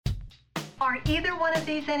Are either one of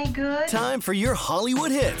these any good? Time for your Hollywood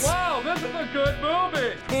hits. Wow, this is a good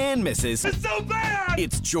movie. And misses. It's so bad.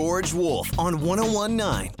 It's George Wolf on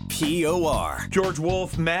 101.9 POR. George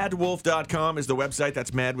Wolf, madwolf.com is the website.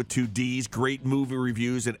 That's mad with 2 Ds. Great movie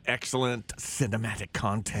reviews and excellent cinematic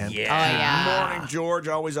content. Yeah. Oh, yeah. Good morning, George.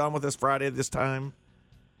 Always on with us Friday at this time.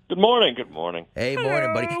 Good morning. Good morning. Hey,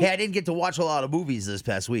 morning, buddy. Hey, I didn't get to watch a lot of movies this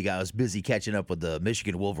past week. I was busy catching up with the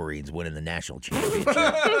Michigan Wolverines winning the national championship.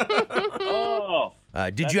 Oh.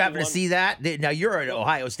 Did you happen to see that? Now, you're an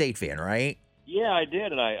Ohio State fan, right? Yeah, I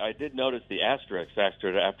did, and I did notice the asterisks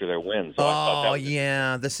after their win. So I thought that was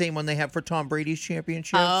yeah, the same one they have for Tom Brady's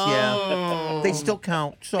championships. Oh. Yeah, they still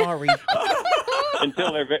count. Sorry.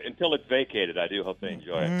 until it's vacated. I do hope they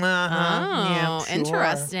enjoy it. Yeah, sure.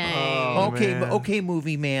 Interesting. Okay,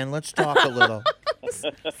 movie man. Let's talk a little.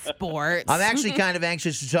 Sports. I'm actually kind of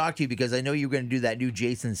anxious to talk to you because I know you're going to do that new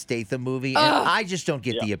Jason Statham movie, and I just don't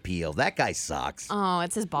get the appeal. That guy sucks. Oh,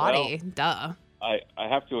 it's his body. Duh. I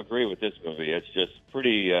have to agree with this movie. It's just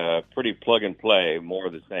pretty plug and play, more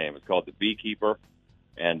of the same. It's called The Beekeeper,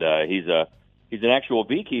 and he's an actual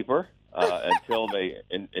beekeeper until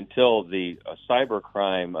the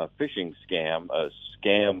cybercrime phishing scam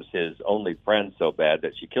scams his only friend so bad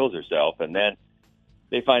that she kills herself, and then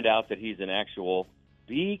they find out that he's an actual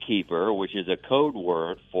beekeeper, which is a code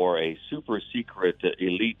word for a super secret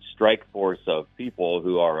elite strike force of people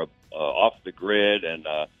who are off the grid and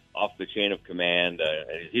off the chain of command.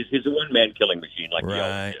 He's a one-man killing machine like he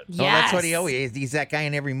always is. Oh, that's what he always is. He's that guy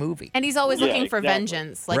in every movie. And he's always looking for exactly.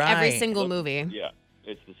 vengeance, like every single movie. Yeah,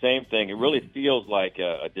 it's the same thing. It really feels like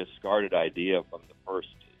a discarded idea from the first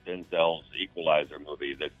Denzel's Equalizer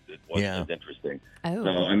movie that wasn't as interesting. Oh. So,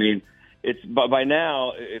 I mean, it's by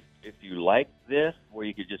now, if you like this, where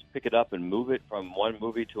you could just pick it up and move it from one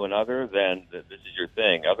movie to another, then this is your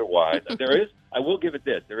thing. Otherwise, I will give it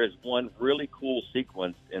this. There is one really cool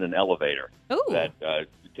sequence in an elevator that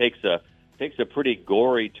takes a pretty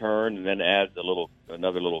gory turn and then adds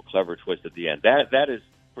another little clever twist at the end. That is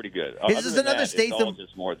pretty good. This is another Statham. It's all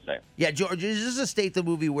just more the same. Yeah, George, is this a Statham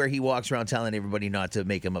movie where he walks around telling everybody not to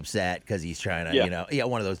make him upset because he's trying to,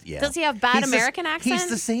 one of those. Yeah. Does he have bad American accent? He's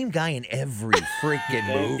the same guy in every freaking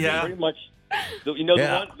movie. Yeah, pretty much. The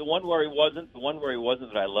one where he wasn't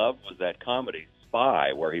that I loved was that comedy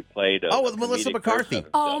Spy, where he played with Melissa McCarthy.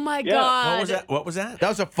 Oh my God! What was that? That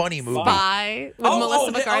was a funny movie. Spy with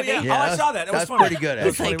Melissa McCarthy. I saw that. That was funny. Pretty good. It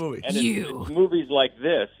was a funny movie. And it's movies like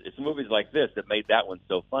this. It's movies like this that made that one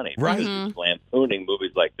so funny. Right. It's lampooning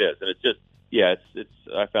movies like this, and it's just it's.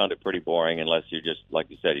 I found it pretty boring unless you just, like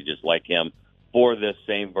you said, you just like him for this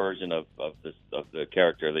same version of the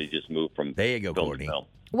character that you just moved from. There you go, film Courtney. to film.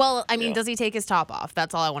 Well, I mean, does he take his top off?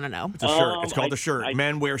 That's all I want to know. It's a shirt. It's called a shirt.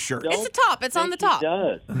 Men wear shirts. It's a top. It's on the top. He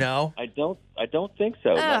does. No, I don't think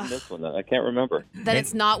so. Not in this one. I can't remember. Then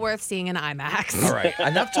it's not worth seeing in IMAX. All right.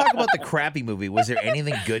 Enough talk about the crappy movie. Was there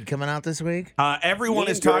anything good coming out this week? Everyone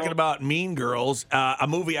is talking about Mean Girls, a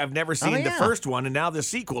movie I've never seen. The first one, and now the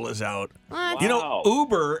sequel is out. What? You know,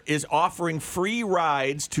 Uber is offering free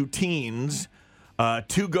rides to teens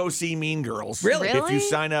to go see Mean Girls. Really? If you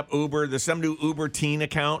sign up Uber, there's some new Uber teen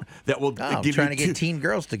account that will give you trying to get teen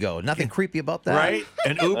girls to go. Nothing creepy about that. Right?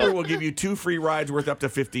 And Uber will give you 2 free rides worth up to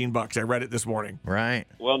 $15. I read it this morning. Right.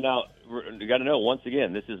 Well, now, you got to know, once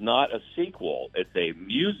again, this is not a sequel. It's a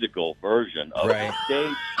musical version of a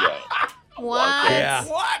stage show. What? Okay? Yeah.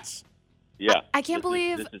 What? Yeah. I can't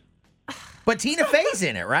believe. This is But Tina Fey's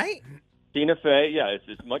in it, right? Tina Fey,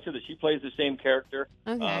 it's much of she plays the same character.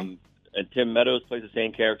 Okay. And Tim Meadows plays the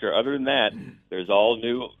same character. Other than that, there's all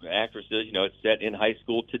new actresses. You know, it's set in high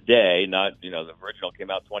school today. Not, the original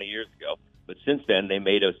came out 20 years ago. But since then, they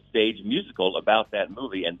made a stage musical about that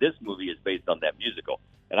movie, and this movie is based on that musical.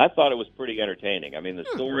 And I thought it was pretty entertaining. I mean, the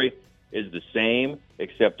story is the same,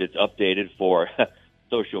 except it's updated for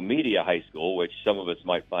social media high school, which some of us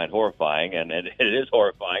might find horrifying, and it is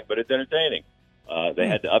horrifying, but it's entertaining. They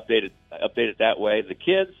had to update it that way. The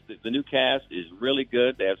kids, the new cast is really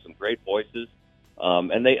good. They have some great voices,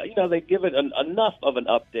 and they give it enough of an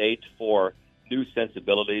update for new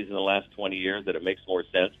sensibilities in the last 20 years that it makes more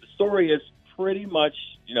sense. The story is pretty much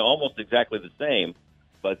almost exactly the same,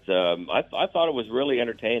 but I thought it was really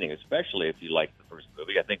entertaining, especially if you liked the first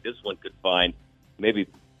movie. I think this one could find maybe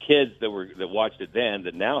kids that watched it then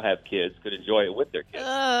that now have kids could enjoy it with their kids.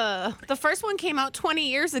 The first one came out 20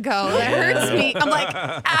 years ago. It hurts me. I'm like,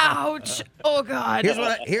 ouch. Oh, God.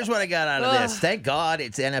 Here's what I got out of this. Thank God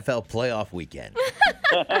it's NFL playoff weekend.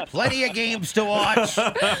 Plenty of games to watch.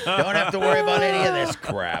 Don't have to worry about any of this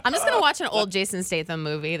crap. I'm just gonna watch an old Jason Statham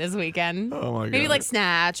movie this weekend. Oh my god. Maybe like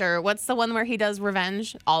Snatch or what's the one where he does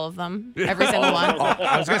revenge? All of them, every single one.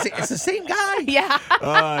 I was going to say, it's the same guy.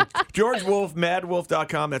 Yeah. George Wolf,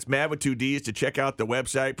 madwolf.com. That's mad with 2 Ds to check out the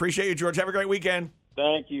website. Appreciate you, George. Have a great weekend.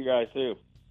 Thank you guys too.